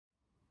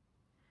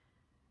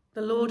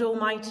The Lord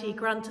Almighty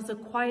grant us a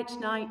quiet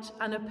night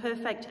and a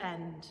perfect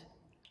end.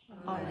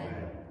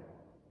 Amen.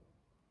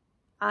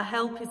 Our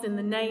help is in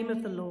the name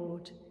of the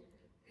Lord,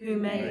 who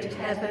made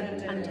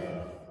heaven and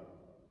earth.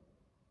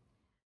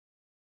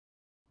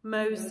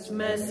 Most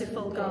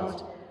merciful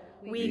God,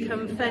 we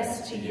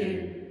confess to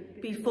you,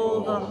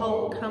 before the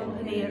whole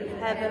company of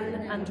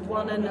heaven and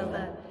one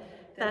another,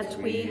 that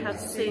we have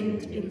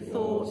sinned in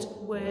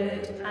thought,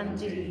 word and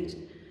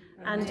deed,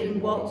 and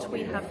in what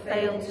we have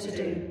failed to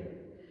do.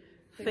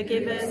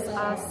 Forgive us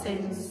our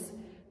sins,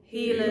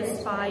 heal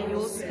us by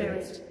your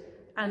Spirit,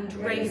 and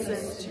raise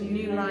us to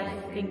new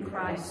life in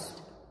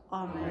Christ.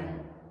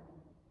 Amen.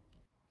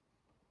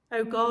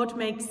 O God,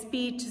 make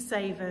speed to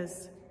save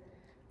us.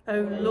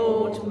 O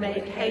Lord,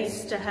 make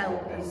haste to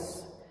help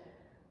us.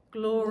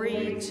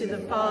 Glory to the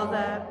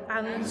Father,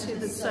 and to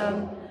the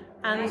Son,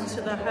 and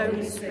to the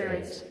Holy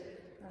Spirit,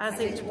 as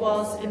it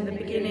was in the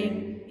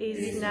beginning,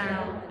 is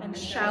now, and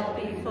shall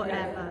be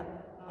forever.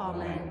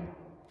 Amen.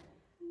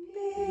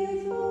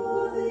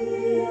 Before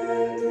the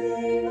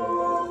ending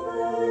of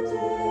the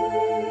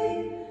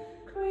day,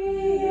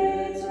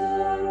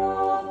 Creator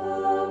of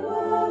the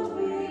world,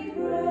 we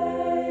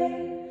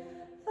pray,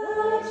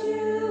 that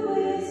you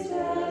with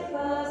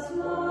steadfast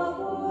love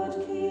would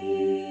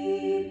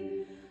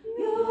keep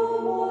your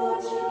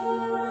watch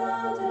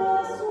around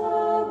us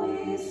while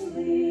we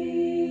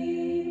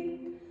sleep.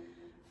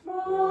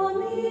 From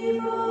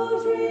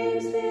evil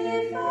dreams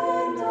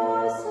defend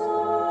our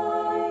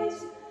sight,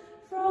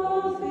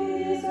 from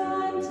fears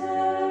and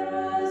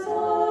terrors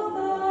of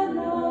the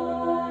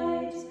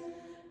night.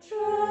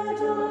 Tread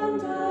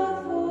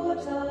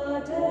underfoot our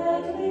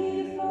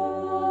deadly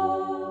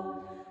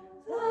foe,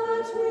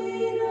 that we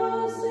no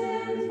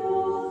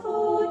sinful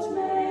thought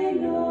may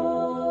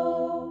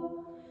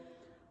know.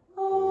 O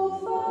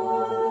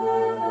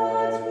Father,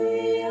 that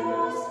we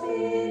ask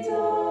be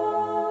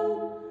done,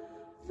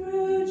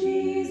 through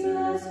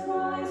Jesus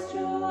Christ,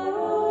 your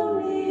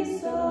only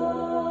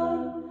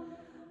Son,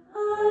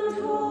 and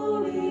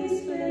Holy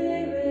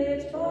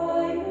Spirit,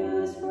 by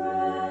whose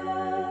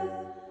breath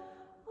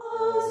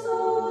our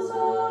souls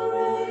are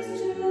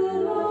raised to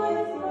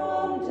life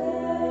from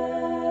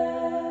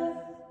death.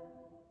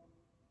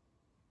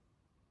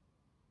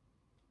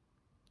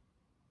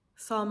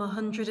 Psalm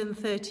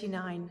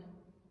 139.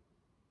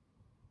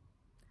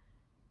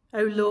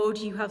 O Lord,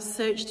 you have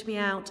searched me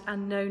out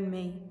and known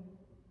me.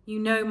 You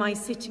know my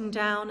sitting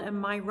down and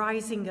my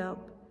rising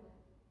up.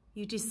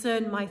 You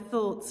discern my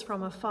thoughts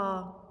from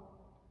afar.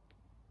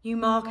 You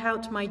mark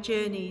out my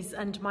journeys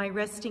and my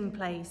resting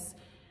place,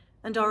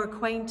 and are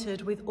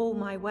acquainted with all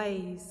my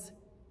ways.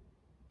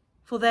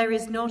 For there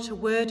is not a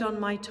word on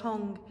my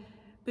tongue,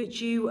 but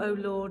you, O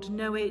Lord,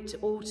 know it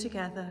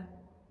altogether.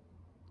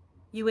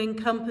 You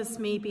encompass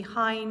me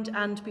behind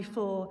and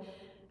before,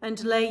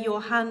 and lay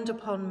your hand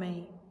upon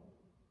me.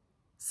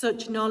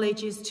 Such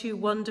knowledge is too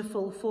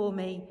wonderful for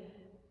me,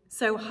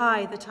 so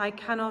high that I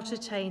cannot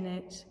attain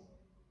it.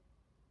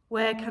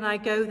 Where can I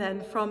go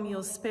then from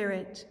your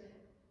Spirit?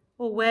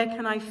 Or where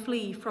can I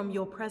flee from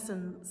your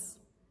presence?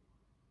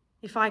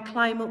 If I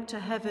climb up to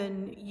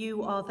heaven,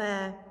 you are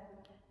there.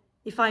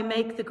 If I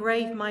make the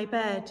grave my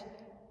bed,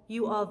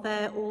 you are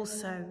there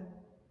also.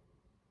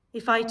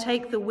 If I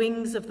take the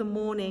wings of the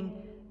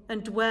morning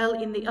and dwell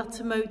in the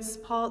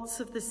uttermost parts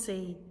of the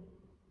sea,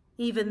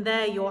 even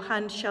there your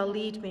hand shall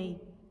lead me,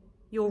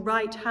 your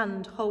right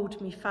hand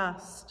hold me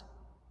fast.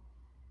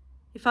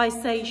 If I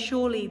say,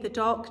 surely the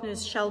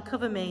darkness shall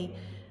cover me,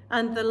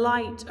 and the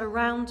light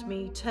around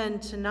me turn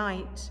to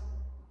night,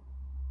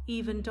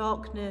 even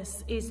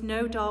darkness is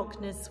no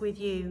darkness with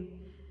you.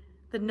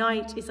 The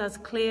night is as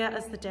clear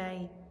as the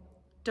day.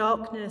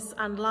 Darkness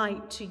and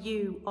light to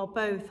you are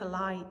both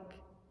alike.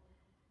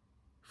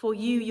 For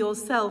you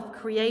yourself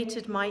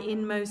created my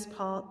inmost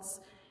parts.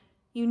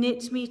 You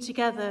knit me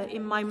together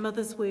in my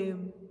mother's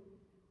womb.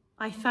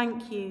 I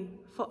thank you,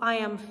 for I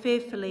am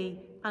fearfully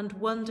and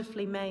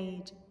wonderfully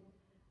made.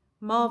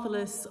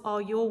 Marvelous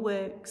are your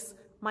works,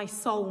 my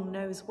soul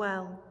knows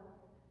well.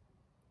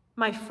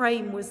 My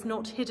frame was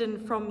not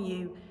hidden from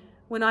you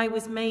when I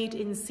was made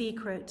in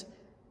secret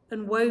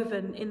and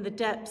woven in the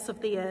depths of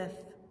the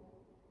earth.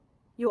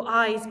 Your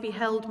eyes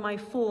beheld my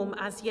form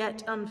as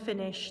yet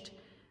unfinished.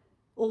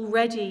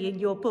 Already in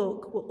your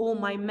book were all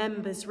my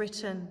members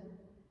written,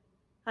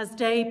 as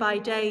day by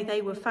day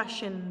they were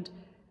fashioned,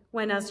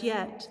 when as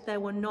yet there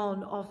were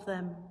none of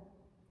them.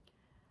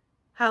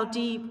 How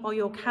deep are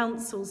your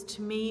counsels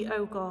to me,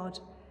 O God!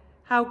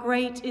 How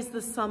great is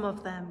the sum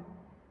of them!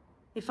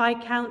 If I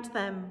count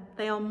them,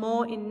 they are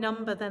more in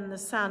number than the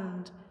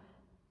sand,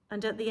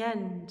 and at the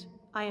end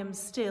I am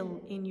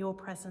still in your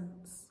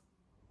presence.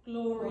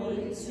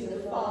 Glory to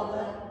the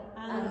Father,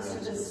 and to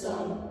the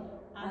Son,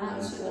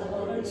 and to the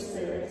Holy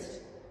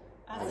Spirit,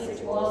 as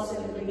it was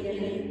in the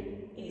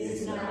beginning,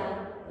 is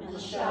now, and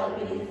shall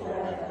be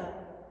forever.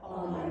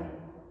 Amen.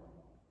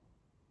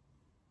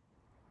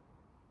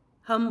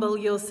 Humble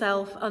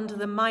yourself under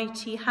the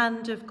mighty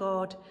hand of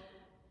God,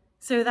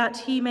 so that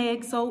he may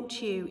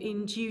exalt you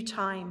in due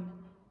time.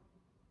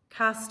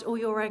 Cast all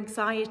your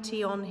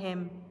anxiety on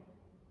him,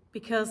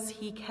 because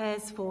he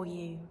cares for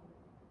you.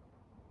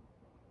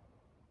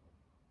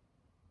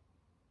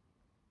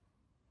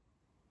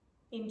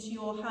 Into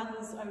your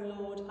hands, O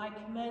Lord, I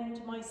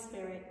commend my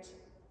spirit.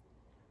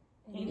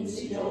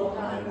 Into your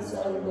hands,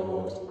 O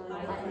Lord,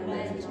 I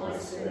commend my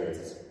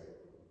spirit.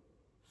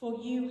 For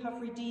you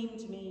have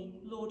redeemed me,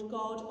 Lord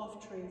God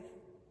of truth.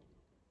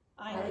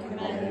 I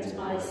commend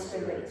my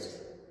spirit.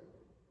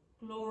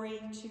 Glory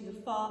to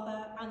the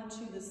Father, and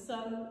to the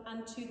Son,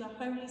 and to the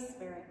Holy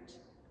Spirit.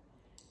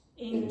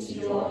 Into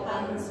your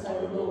hands,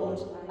 O Lord,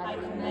 I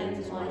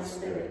commend my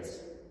spirit.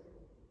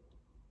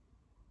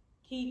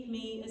 Keep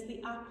me as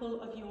the apple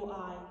of your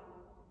eye.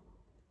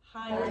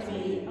 Hide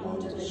me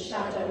under the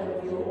shadow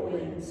of your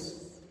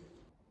wings.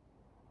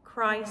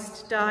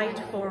 Christ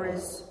died for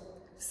us,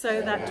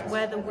 so that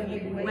whether we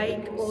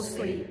wake or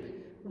sleep,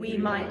 we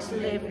might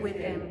live with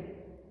him.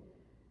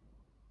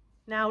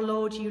 Now,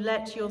 Lord, you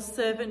let your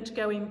servant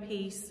go in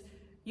peace.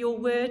 Your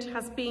word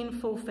has been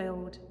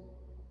fulfilled.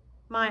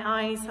 My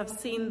eyes have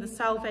seen the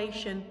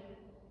salvation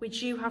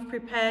which you have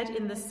prepared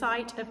in the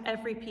sight of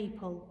every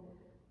people,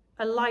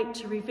 a light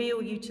to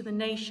reveal you to the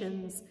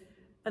nations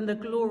and the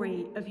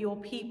glory of your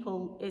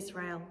people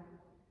Israel.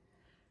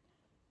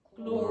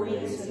 Glory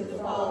to the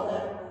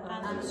Father,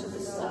 and to the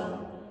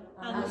Son,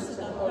 and to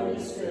the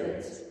Holy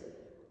Spirit,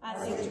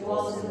 as it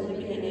was in the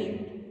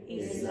beginning,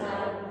 is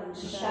now, and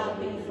shall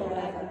be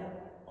forever.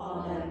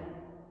 Amen.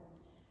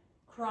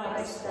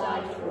 Christ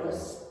died for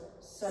us,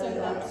 so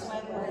that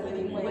whether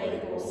we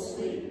wake or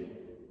sleep,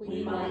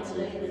 we might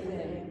live with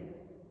him.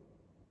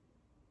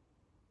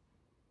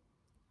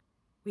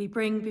 We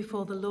bring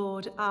before the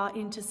Lord our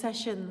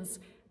intercessions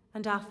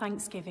and our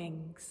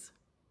thanksgivings.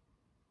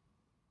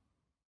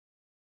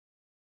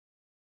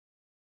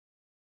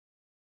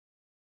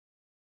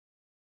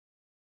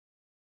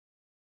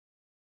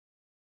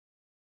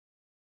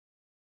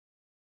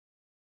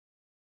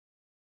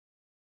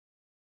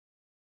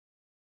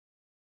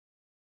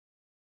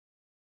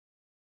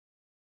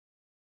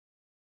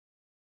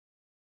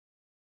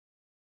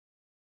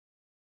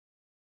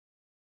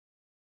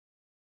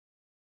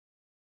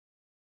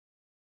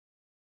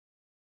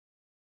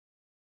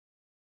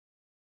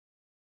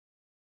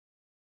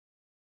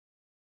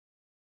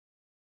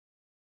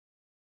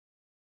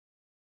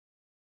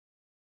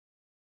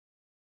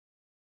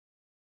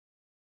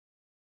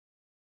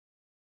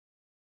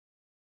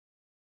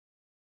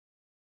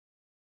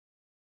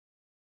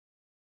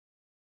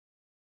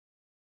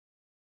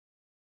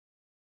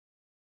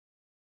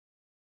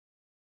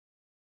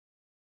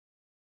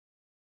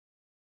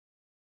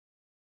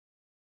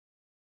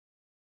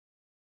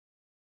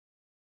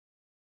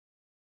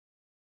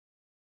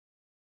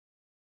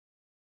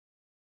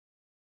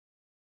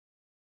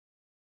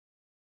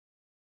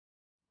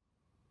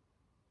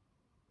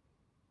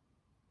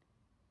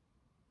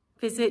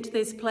 Visit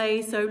this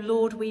place, O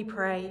Lord, we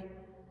pray,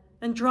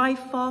 and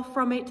drive far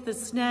from it the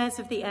snares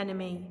of the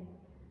enemy.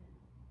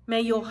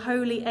 May your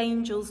holy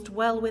angels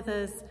dwell with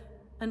us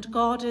and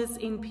guard us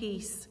in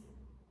peace,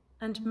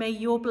 and may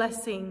your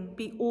blessing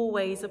be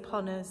always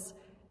upon us,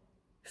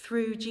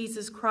 through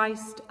Jesus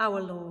Christ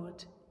our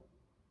Lord.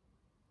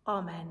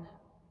 Amen.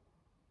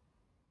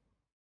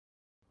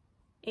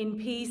 In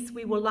peace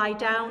we will lie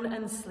down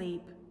and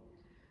sleep,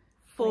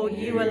 for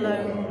you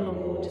alone,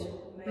 Lord,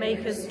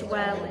 make us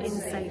dwell in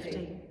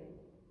safety.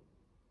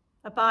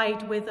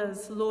 Abide with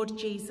us, Lord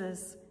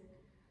Jesus,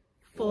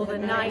 for the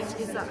night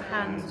is at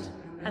hand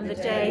and the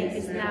day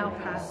is now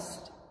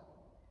past.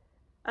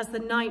 As the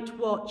night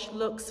watch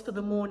looks for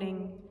the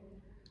morning,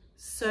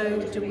 so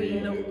do we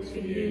look for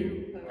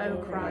you, O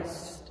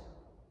Christ.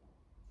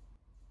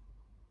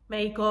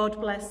 May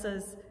God bless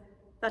us,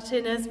 that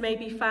in us may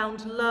be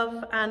found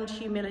love and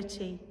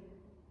humility,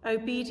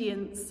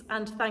 obedience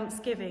and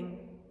thanksgiving,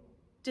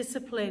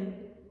 discipline,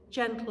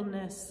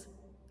 gentleness,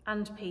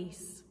 and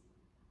peace.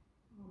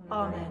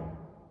 Amen.